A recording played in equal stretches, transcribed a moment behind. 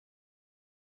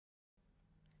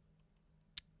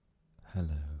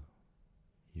Hello,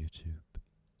 YouTube,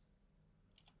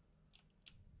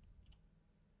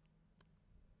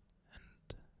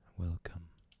 and welcome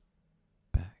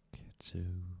back to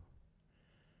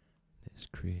this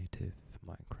creative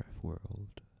Minecraft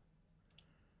world.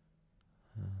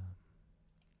 Um,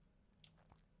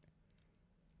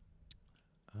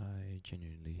 I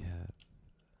genuinely have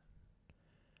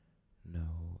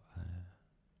no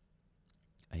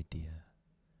idea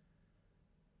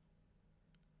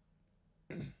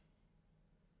of.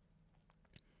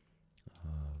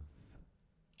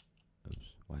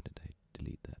 Oops, why did I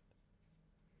delete that?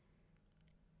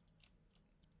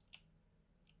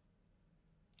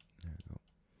 There we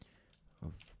go.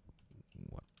 Of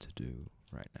what to do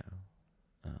right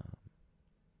now.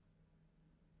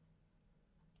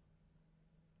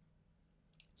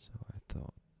 So I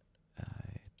thought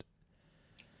I'd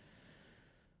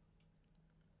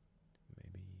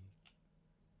maybe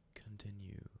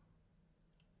continue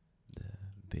the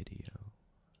video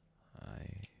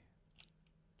I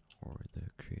or the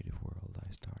creative world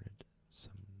I started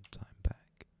some time back.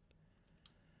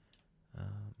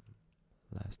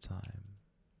 Last time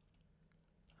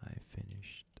I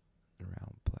finished the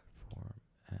round platform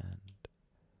and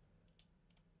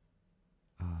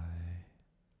I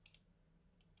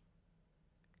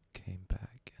came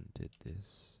back and did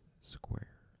this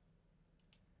square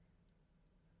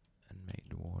and made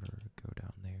the water go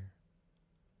down there.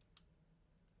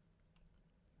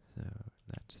 So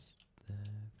that's the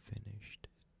finished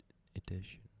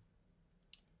edition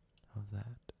of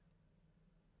that.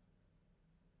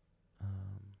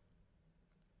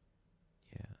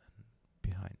 Yeah, and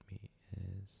behind me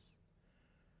is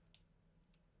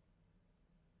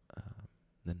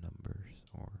the numbers,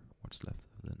 or what's left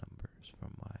of the numbers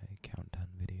from my countdown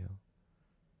video.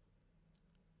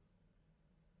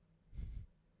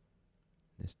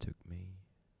 This took me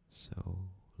so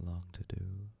long to do.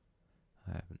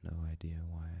 I have no idea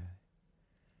why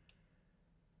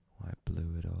I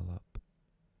blew it all up.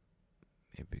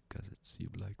 Maybe because it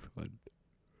seemed like fun.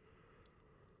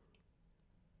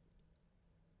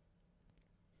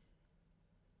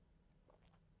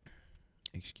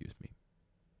 Excuse me.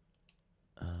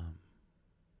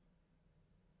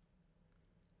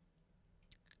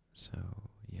 So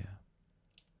yeah,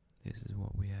 this is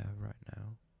what we have right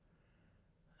now,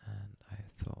 and I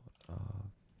thought of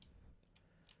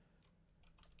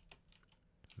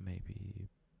maybe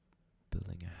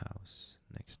building a house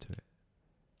next to it.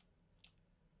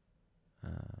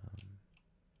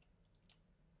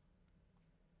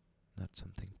 Not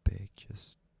something big,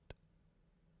 just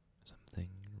something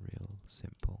real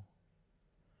simple.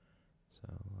 So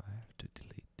I have to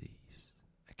delete these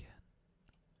again.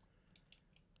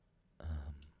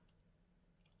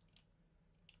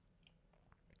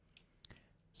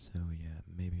 So yeah,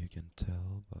 maybe you can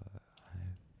tell, but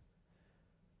I've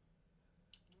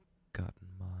gotten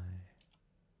my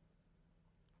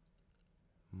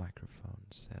microphone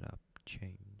setup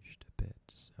changed a bit,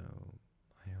 so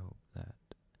I hope that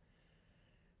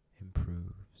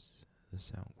improves the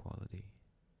sound quality.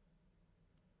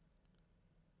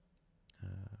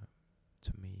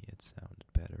 To me, it sounded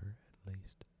better, at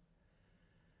least.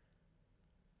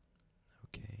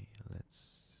 Okay,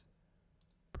 let's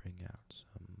bring out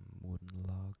some wooden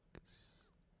logs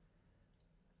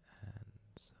and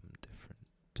some different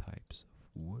types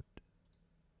of wood.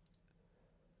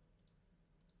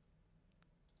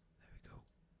 There we go.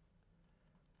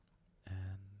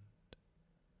 And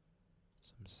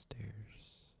some stairs.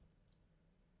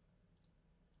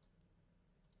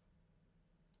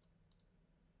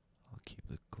 I'll keep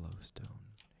the glowstone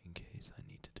in case I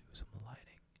need to do some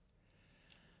lighting.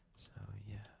 So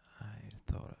yeah, I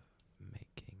thought of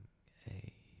making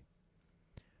a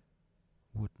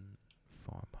wooden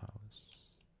farmhouse.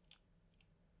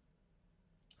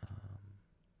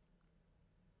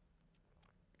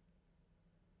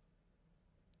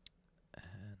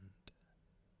 And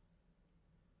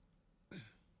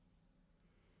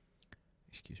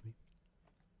excuse me,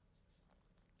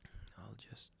 I'll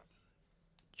just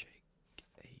take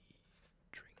a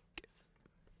drink.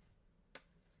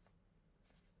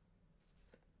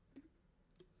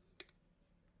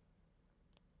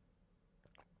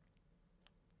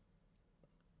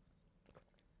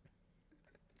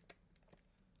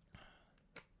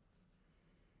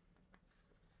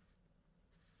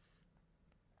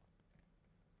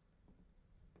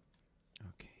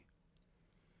 Okay,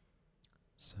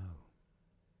 so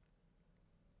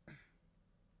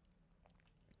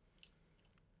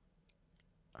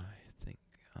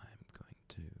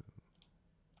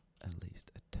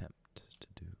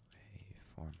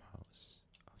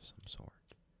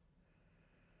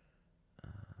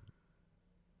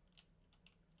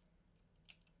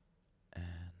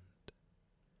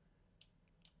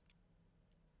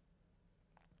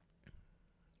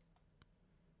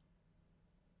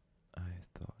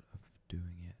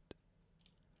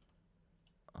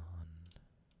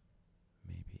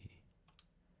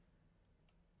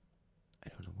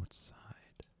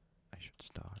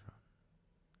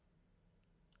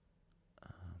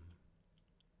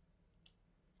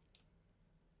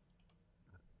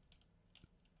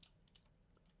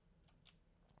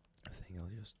think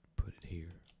I'll just put it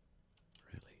here,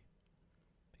 really,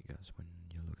 because when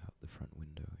you look out the front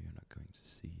window, you're not going to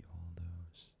see all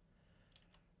those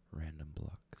random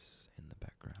blocks in the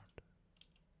background.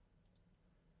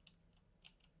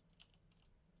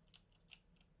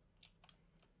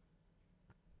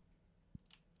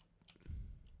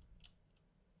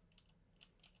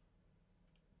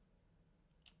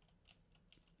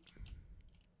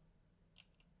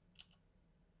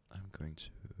 I'm going to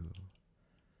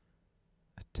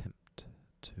attempt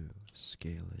to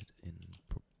scale it in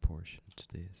proportion to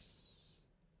this.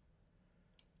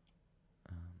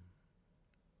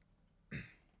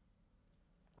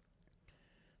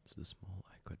 It's a small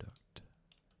aqueduct.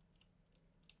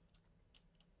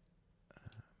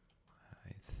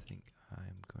 I think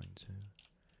I'm going to.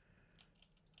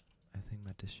 I think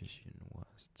my decision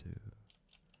was to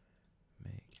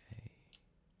make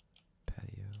a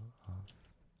patio of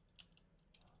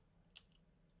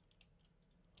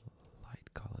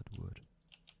light colored wood.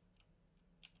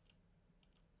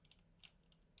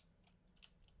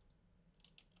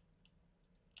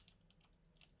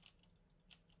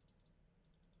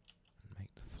 And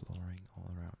make the flooring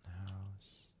all around the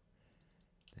house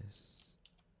this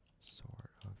sort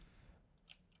of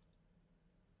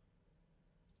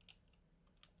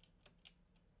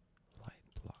light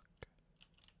block.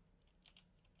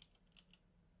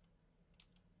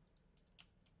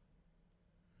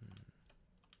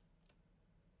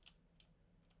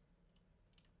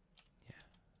 Yeah,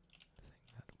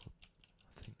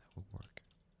 I think that will work.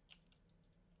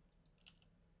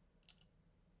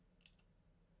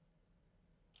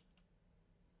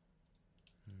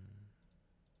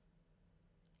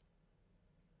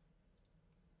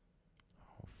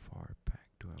 How far back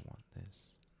do I want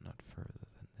this? Not further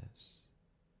than this.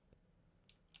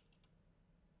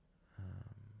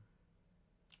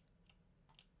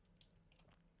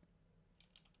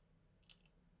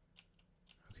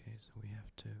 Okay, so we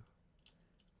have to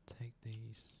take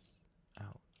these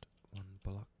out one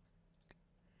block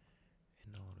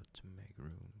in order to make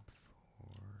room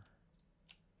for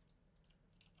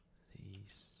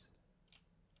these.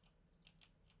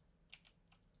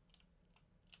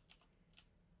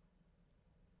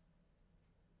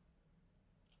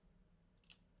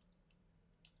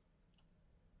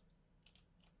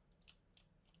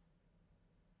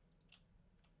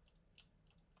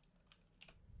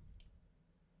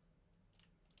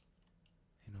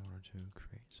 In order to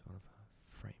create sort of a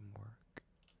framework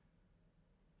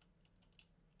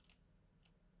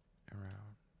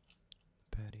around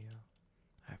the patio.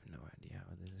 I have no idea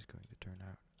how this is going to turn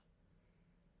out.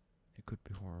 It could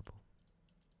be horrible.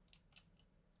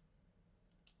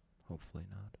 Hopefully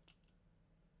not.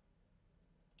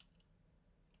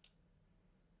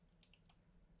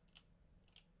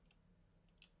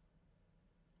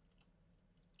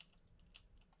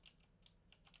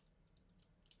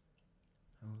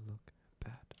 Oh look, a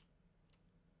bat.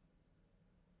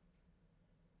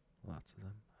 Lots of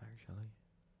them, actually.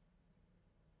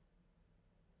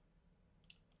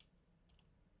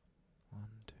 One,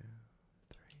 two,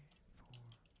 three, four,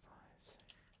 five,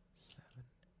 six, 7,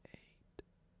 8,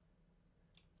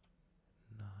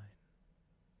 9.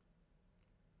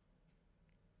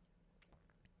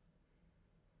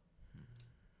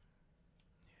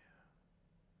 Yeah,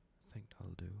 I think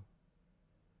that'll do.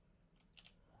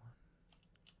 1,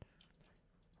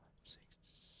 6,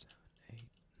 7, 8,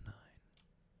 9.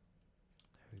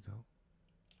 There we go.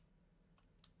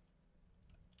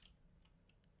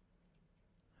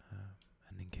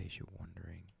 And in case you're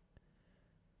wondering,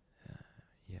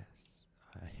 yes,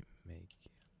 I make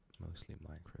mostly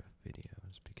Minecraft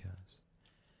videos because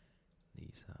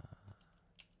these are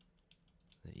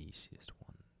the easiest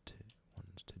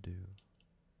ones to do.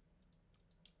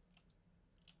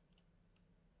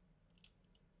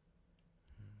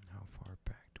 How far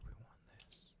back do we want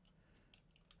this?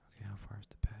 Okay, how far is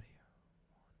the patio?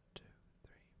 1, 2,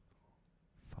 3,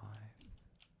 4, 5.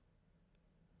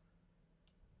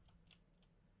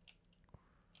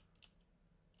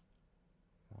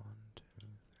 1, 2, 3,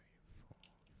 4,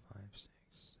 5, 6,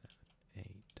 7,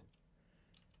 8,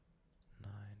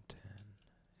 9, 10,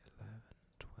 11,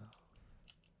 12.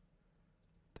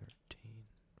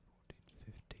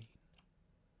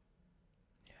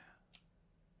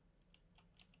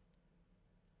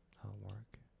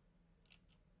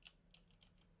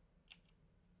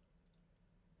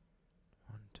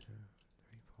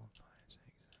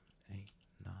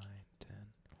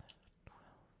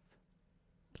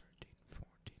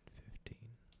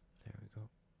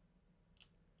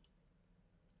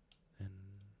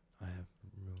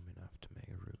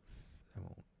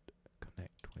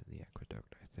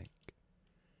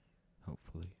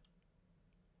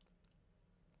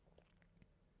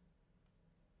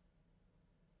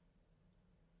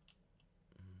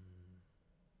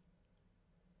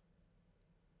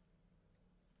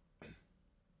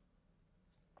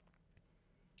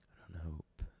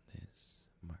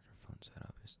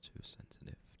 just too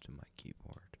sensitive to my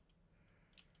keyboard.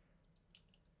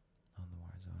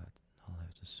 Otherwise, I'll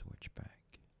have to switch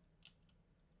back.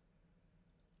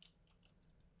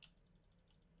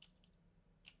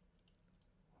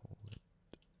 Hold it.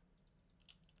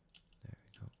 There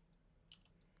we go.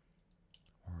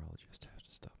 Or I'll just have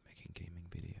to stop making gaming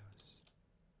videos.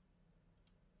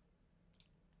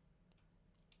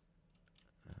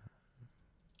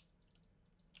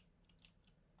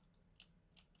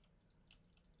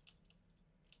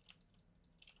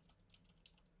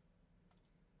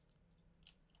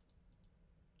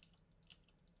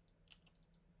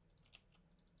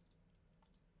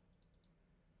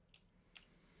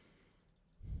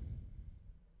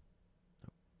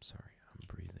 Sorry, I'm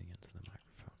breathing into the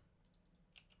microphone.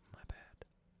 My bad.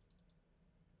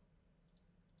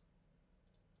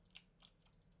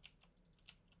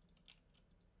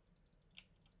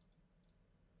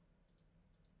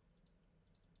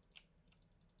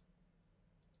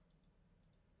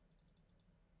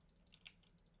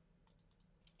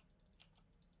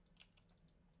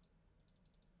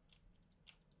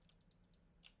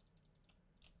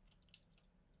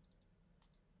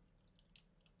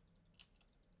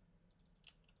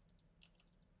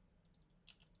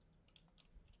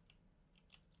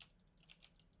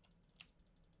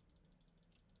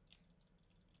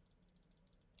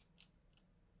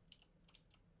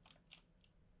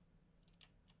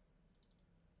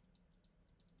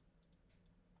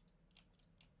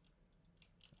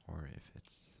 Or if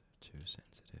it's too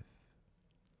sensitive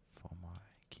for my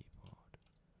keyboard,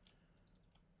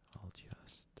 I'll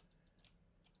just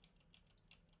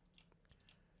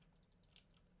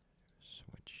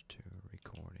switch to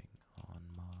recording on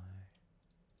my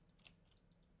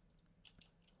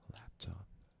laptop,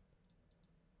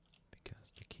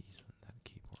 because the keys on that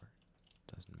keyboard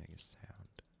doesn't make a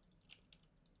sound,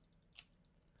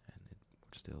 and it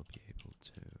would still be able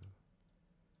to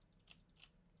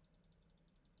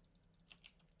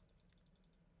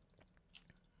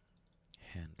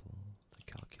handle the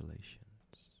calculations.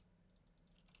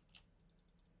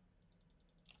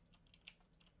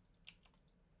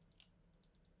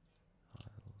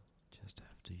 I'll just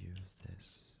have to use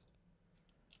this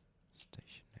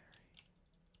stationary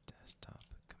desktop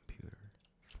computer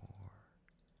for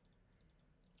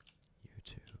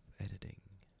YouTube editing,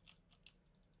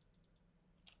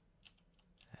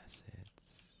 as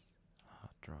its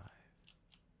hard drive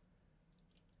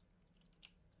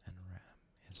and RAM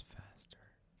is faster,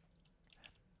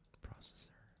 and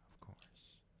processor, of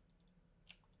course.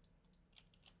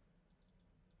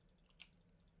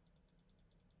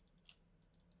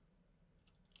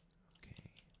 Okay,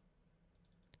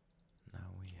 now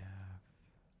we have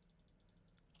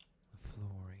the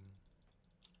flooring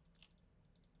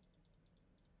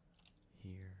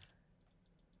here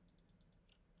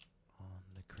on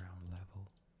the ground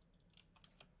level.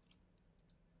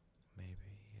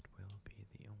 Maybe it will be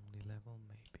the only level,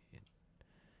 maybe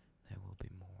there will be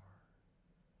more.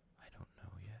 I don't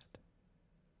know yet.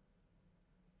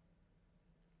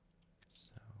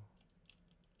 So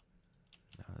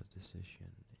now the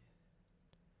decision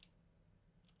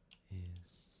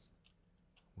is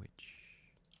which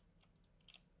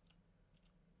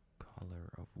color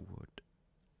of wood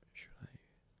should I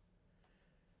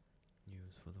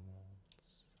use for the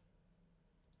walls.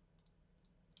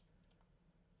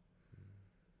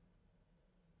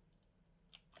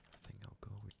 I think I'll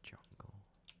go with jungle,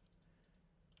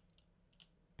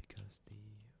 because the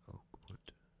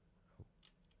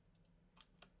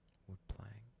wood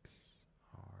planks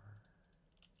are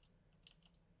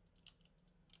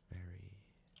very,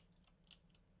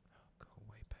 go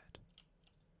away pet,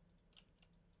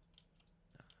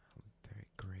 very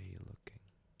grey looking.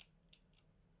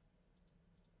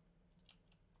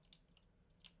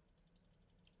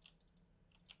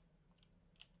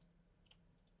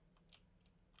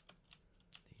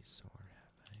 These sort of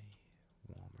have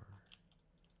a warmer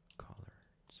color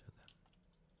to them.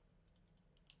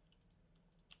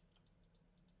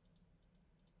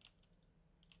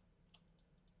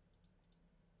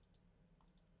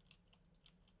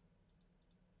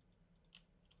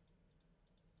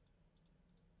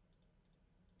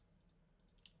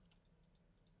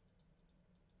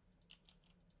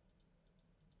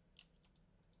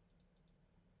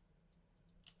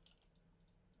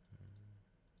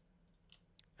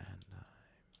 And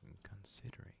I'm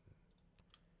considering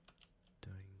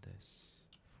doing this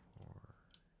for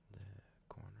the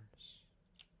corners.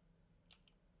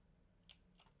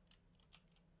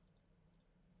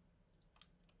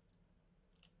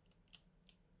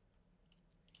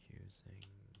 Using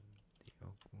the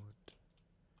oak wood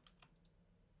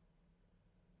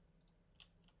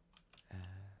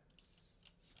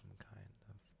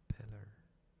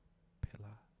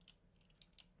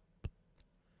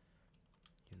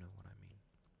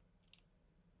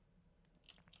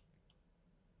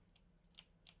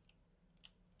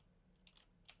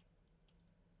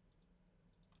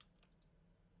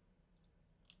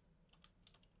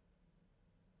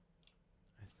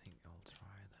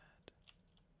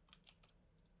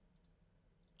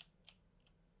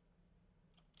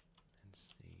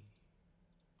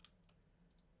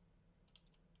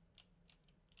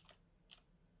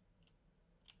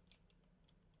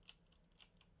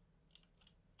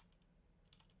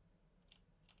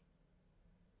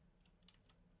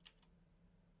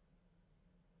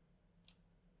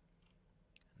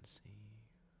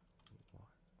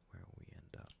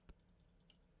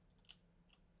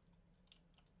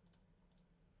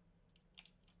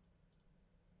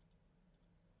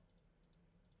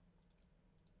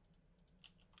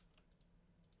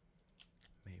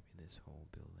this whole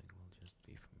building will just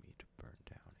be for me to burn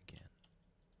down again.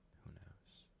 Who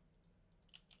knows?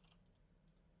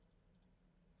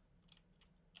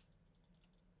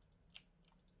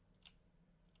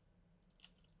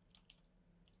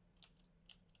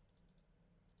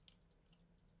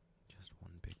 Just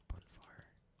one big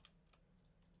bonfire.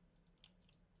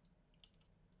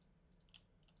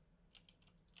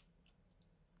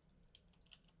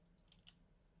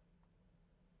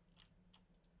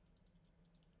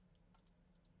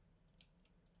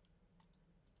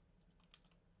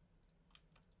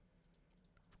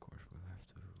 Of course, we'll have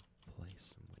to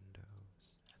place some windows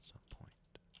at some point.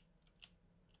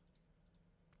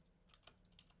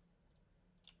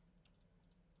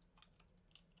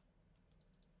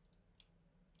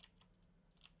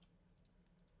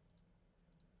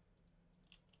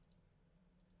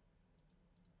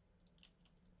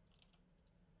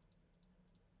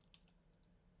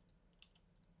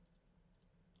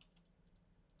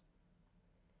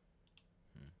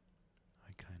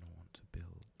 I kind of want to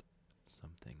build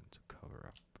something to cover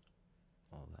up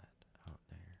all that out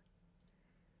there.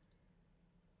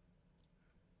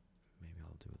 Maybe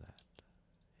I'll do that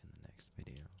in the next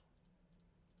video.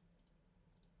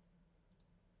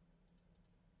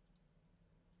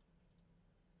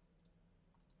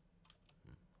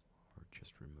 Or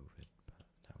just remove it, but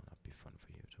that will not be fun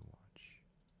for you to watch.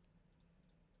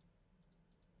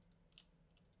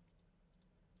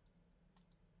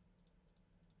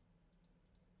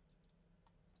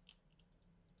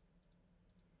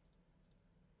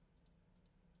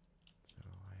 So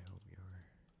I hope you're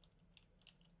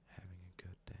having a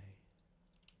good day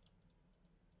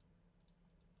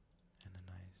and a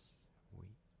nice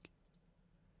week.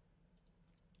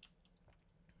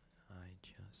 I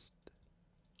just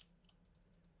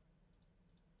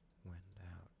went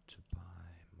out to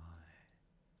buy my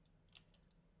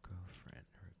girlfriend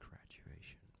her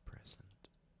graduation present,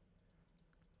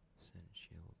 since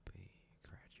she'll be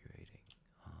graduating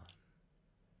on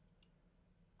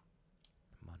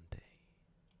Monday.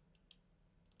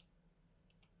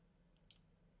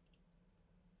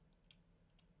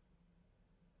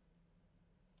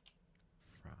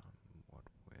 From what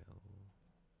will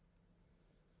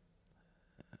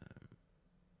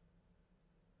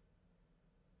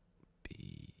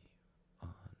be on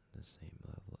the same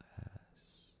level as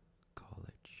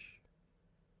college,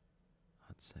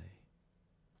 I'd say.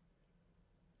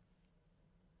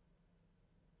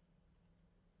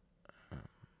 Um,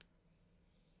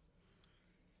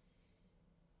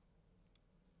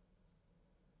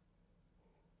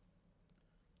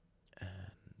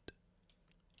 and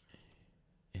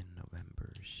in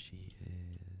November, she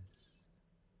is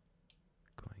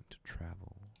going to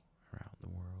travel around the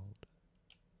world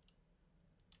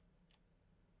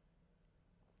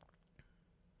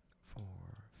for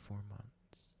 4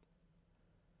 months,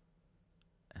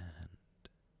 and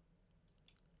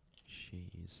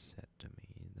she said to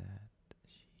me that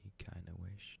she kind of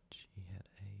wished she had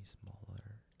a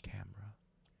smaller camera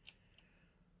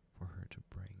for her to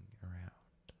bring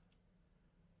around,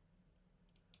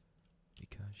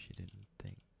 because she didn't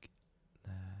think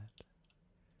that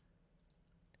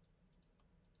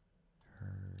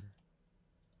her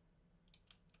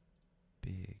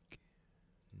big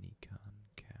Nikon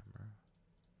camera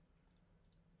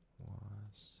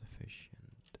was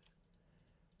sufficient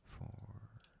for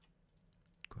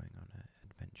going on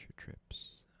adventure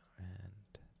trips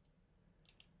and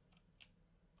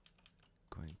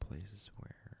going places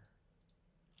where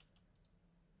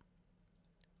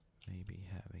maybe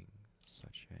having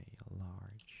such a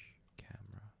large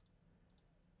camera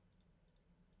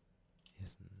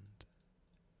isn't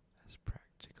as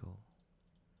practical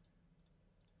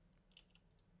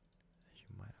as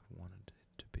you might have wanted it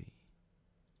to be.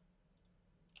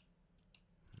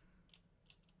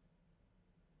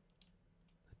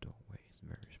 The doorway is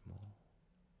very small.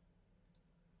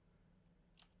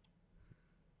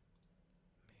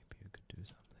 Maybe you could do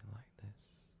something like this.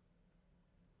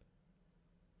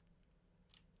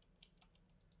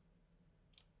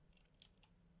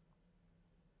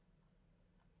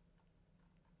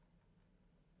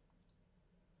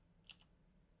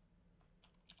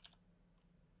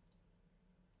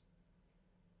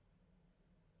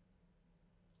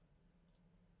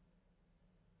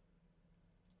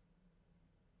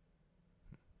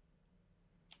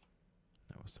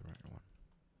 That was the right one,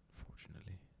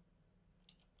 fortunately.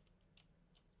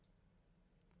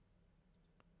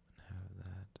 And have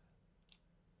that.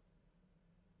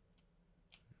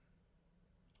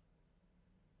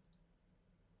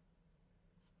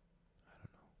 I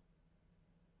don't know.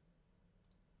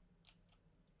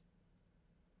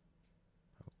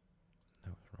 Oh,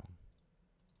 that was wrong.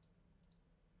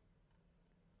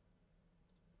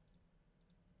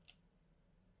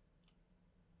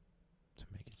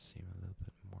 make it seem a little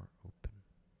bit more open.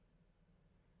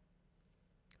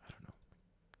 I don't know.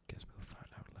 Guess we'll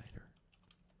find out later.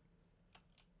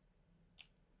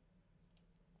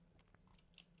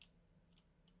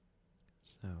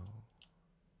 So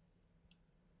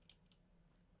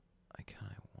I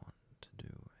kind of want to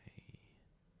do a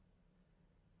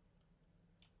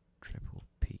triple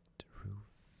peaked roof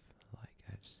like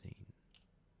I've seen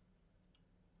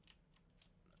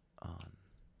on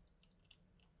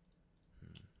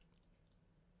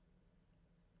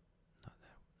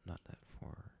not that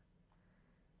far.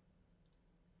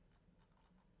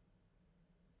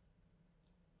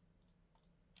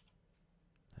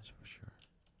 That's for sure.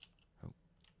 Oh,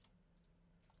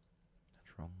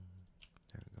 that's wrong.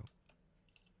 There we go.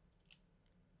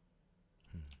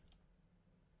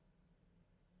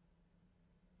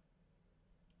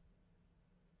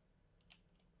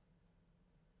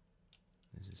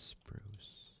 This is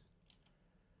spruce.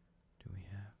 Do we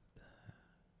have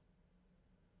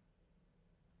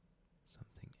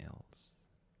something else?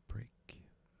 Brick,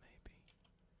 maybe.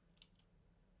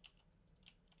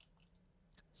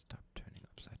 Stop turning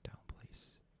upside down,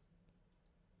 please.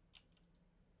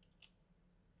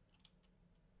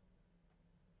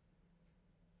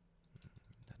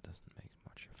 That doesn't make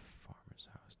much of a farmer's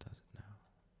house, does it now?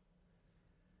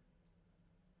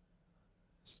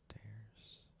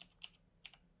 Stairs.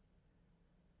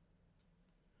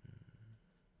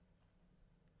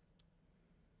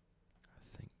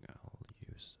 I think I'll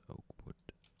use oak wood.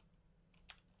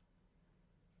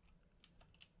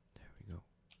 There we go.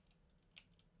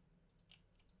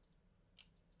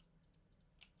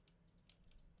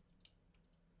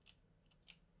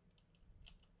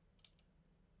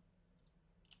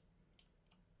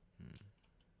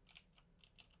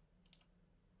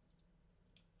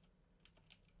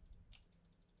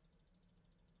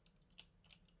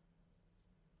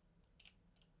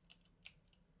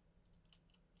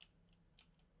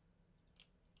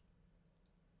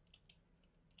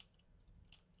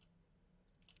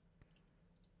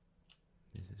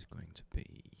 This is going to be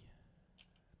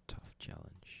a tough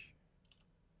challenge.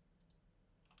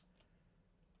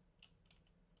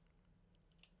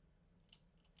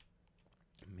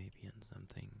 Maybe on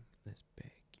something this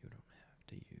big you don't have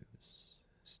to use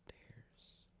stairs.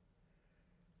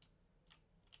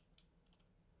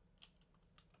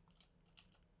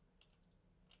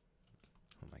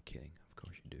 Who am I kidding? Of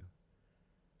course you do.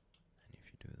 And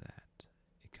if you do that,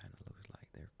 it kind of looks like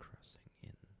they're crossing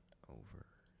in over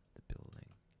the building.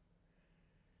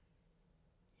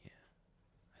 Yeah,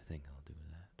 I think I'll do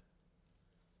that.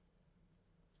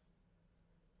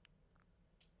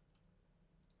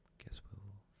 Guess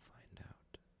we'll find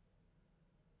out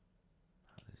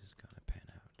how this is gonna pan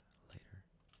out later.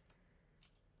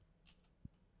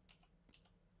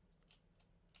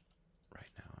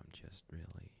 Right now I'm just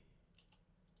really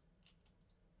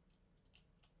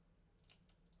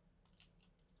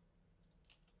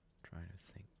trying to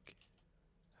think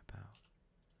about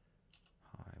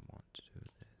how I want to do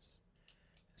this,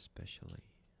 especially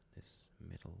this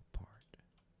middle part.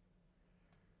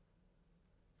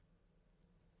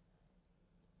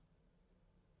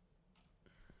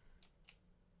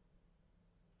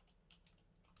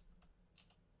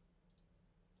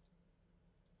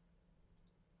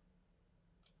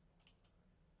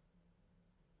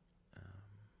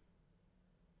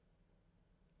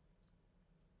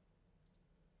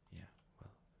 Yeah,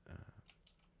 well,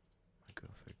 my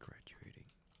girlfriend graduating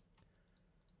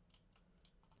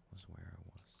was where I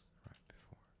was right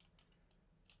before.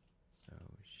 So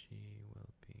she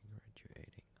will be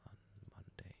graduating on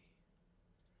Monday,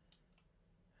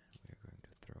 and we're going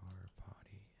to throw her a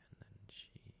party, and then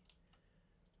she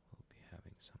will be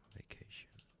having some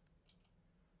vacation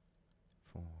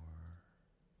for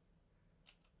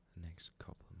the next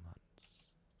couple of months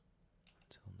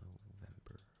until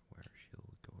November, where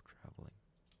she'll go traveling.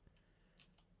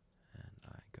 And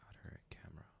I got her a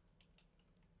camera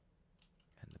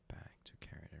and a bag to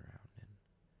carry it around in.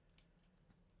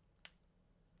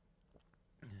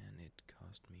 And it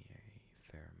cost me a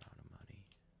fair amount of money.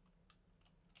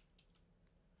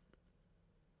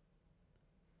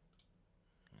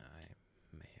 I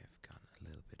may have gone a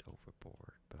little bit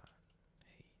overboard, but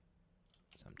hey,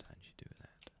 sometimes you do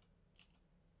that.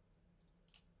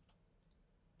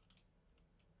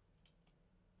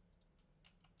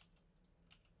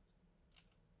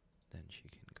 Then she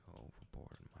can go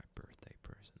overboard on my birthday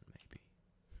present, maybe.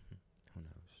 Who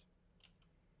knows?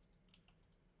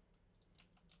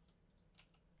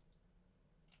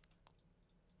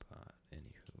 But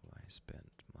anywho, I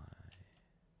spent my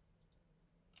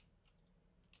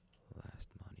last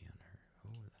money on her.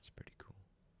 Oh, that's pretty cool.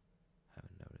 Haven't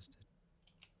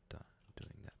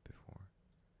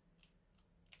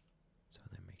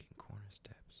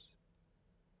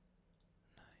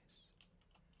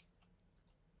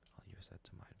that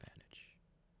to my advantage.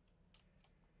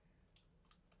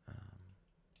 Um,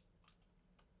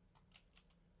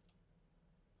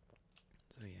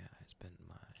 so yeah, I spent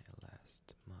my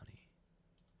last money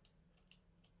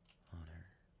on her.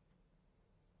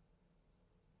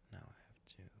 Now I have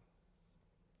to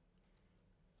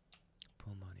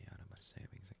pull money out of my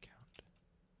savings account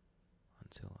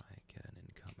until I get an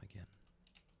income again.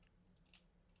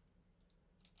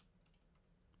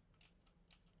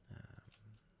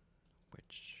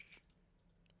 Which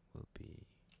will be,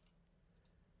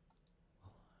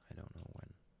 well, I don't know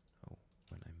when. Oh,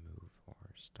 when I move or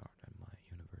start at my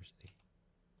university.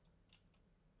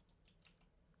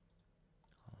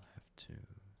 I'll have to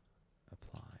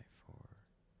apply for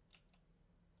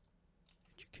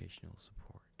educational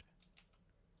support,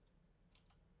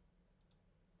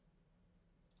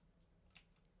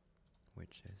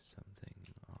 which is something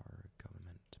our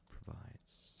government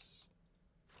provides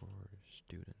for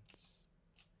students.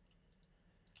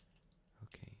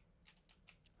 Okay,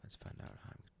 let's find out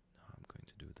how I'm going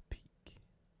to do the peak.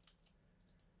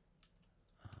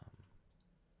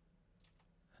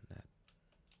 And that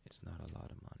it's not a lot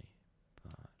of money,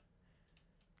 but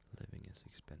living is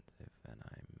expensive and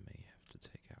I may have to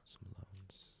take out some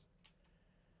loans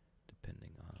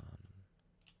depending on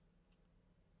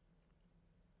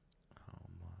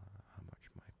how much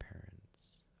my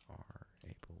parents are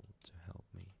able to help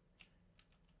me,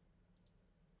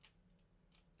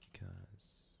 because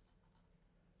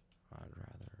I'd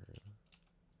rather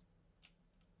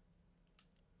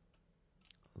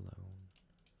loan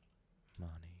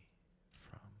money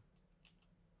from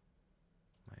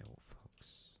my old folks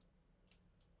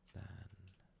than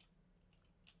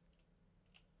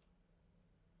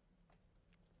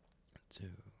to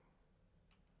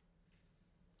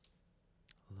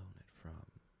loan it from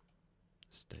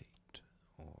the state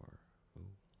or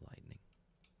lightning,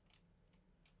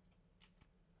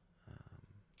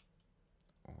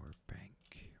 or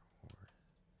bank, or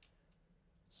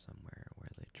somewhere where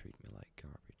they treat me like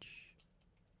garbage.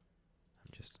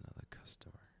 I'm just another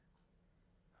customer.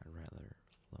 I'd rather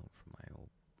loan from my old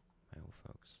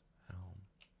folks at home.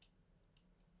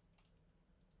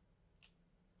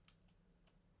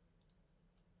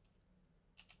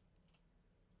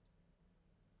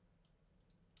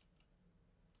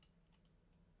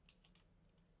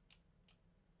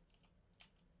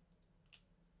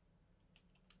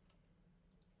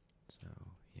 So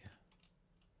yeah,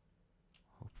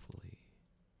 hopefully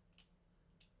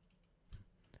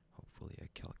I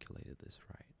calculated this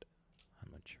right.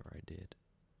 I'm not sure I did.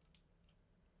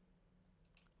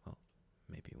 Well,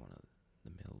 maybe one of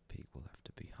the middle peak will have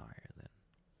to be higher then.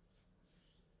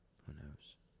 Who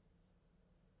knows?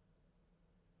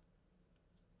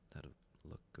 That'll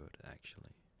look good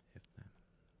actually if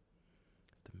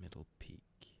the middle peak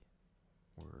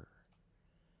were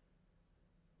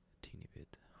a teeny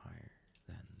bit higher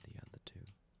than the other two.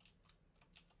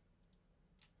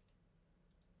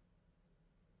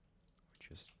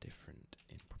 Or just different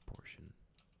in proportion.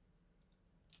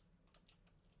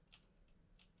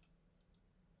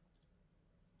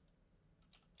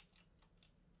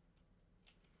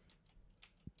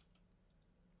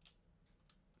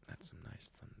 That's some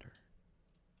nice thunder.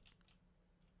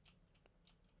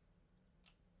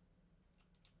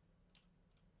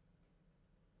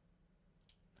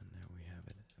 And there we have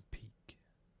it, a peak.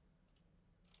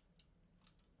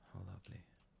 How lovely.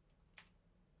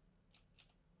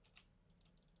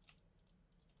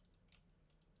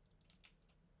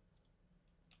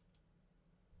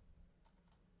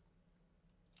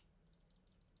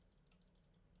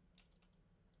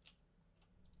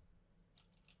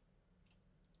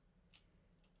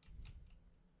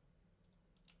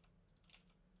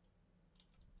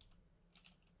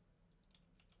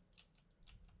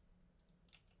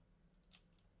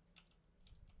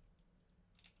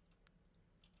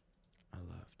 I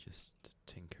love just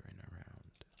tinkering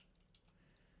around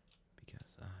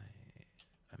because I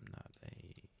am not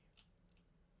a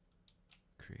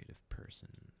creative person,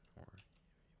 or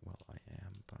well, I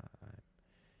am, but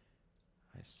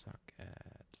I suck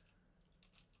at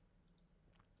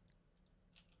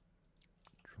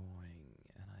drawing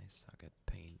and I suck at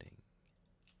painting,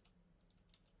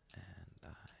 and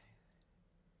I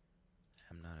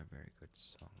am not a very good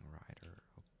songwriter,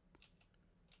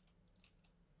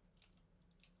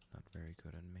 not very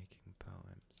good at making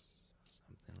poems,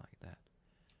 something like that.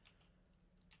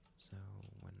 So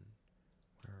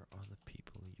where other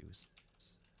people use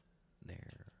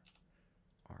their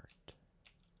art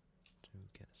to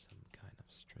get some kind of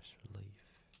stress relief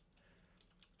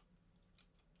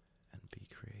and be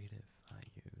creative, I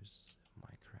use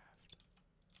Minecraft.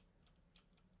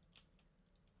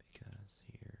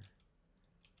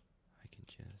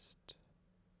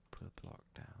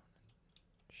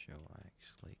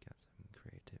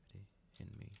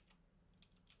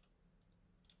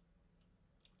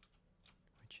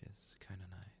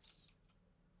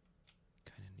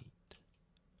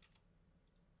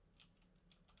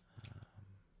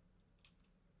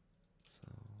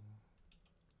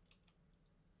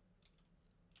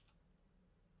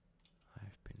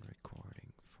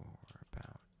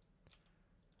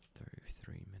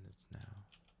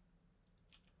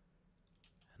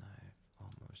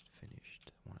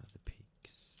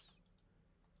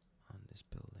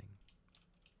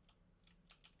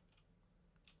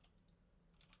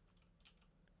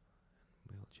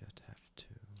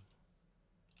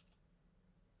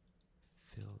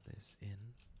 this in,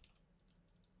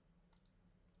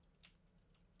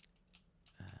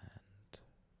 and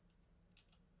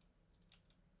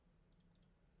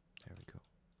there we go.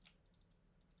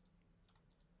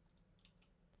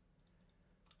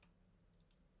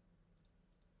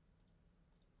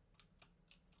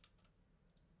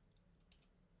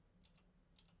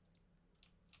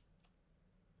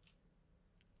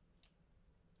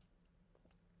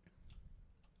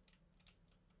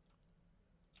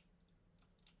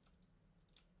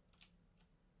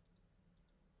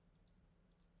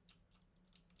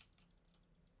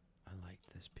 I like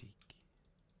this peak,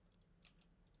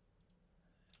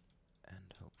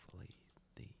 and hopefully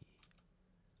the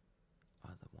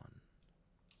other ones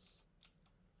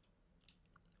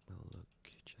will look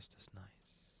just as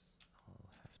nice. I'll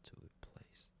have to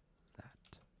replace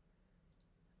that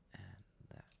and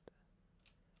that,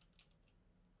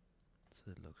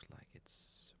 so it looks like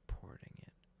it's supporting it.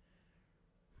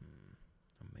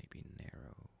 Or maybe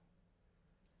narrow.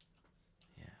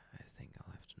 Yeah, I think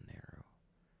I'll have to narrow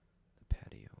the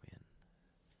patio in,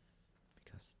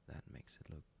 because that makes it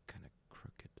look kind of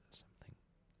crooked or something.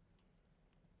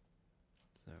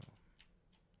 So,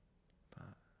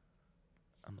 but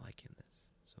I'm liking this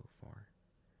so far,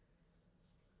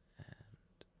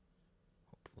 and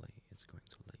hopefully it's going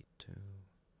to lead to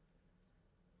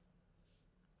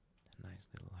a nice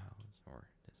little house. Or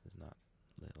this is not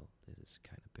little, this is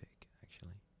kind of big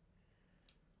actually.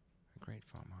 A great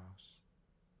farmhouse.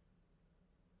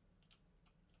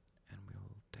 And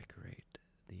we'll decorate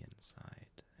the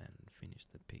inside and finish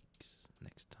the pigs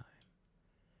next time.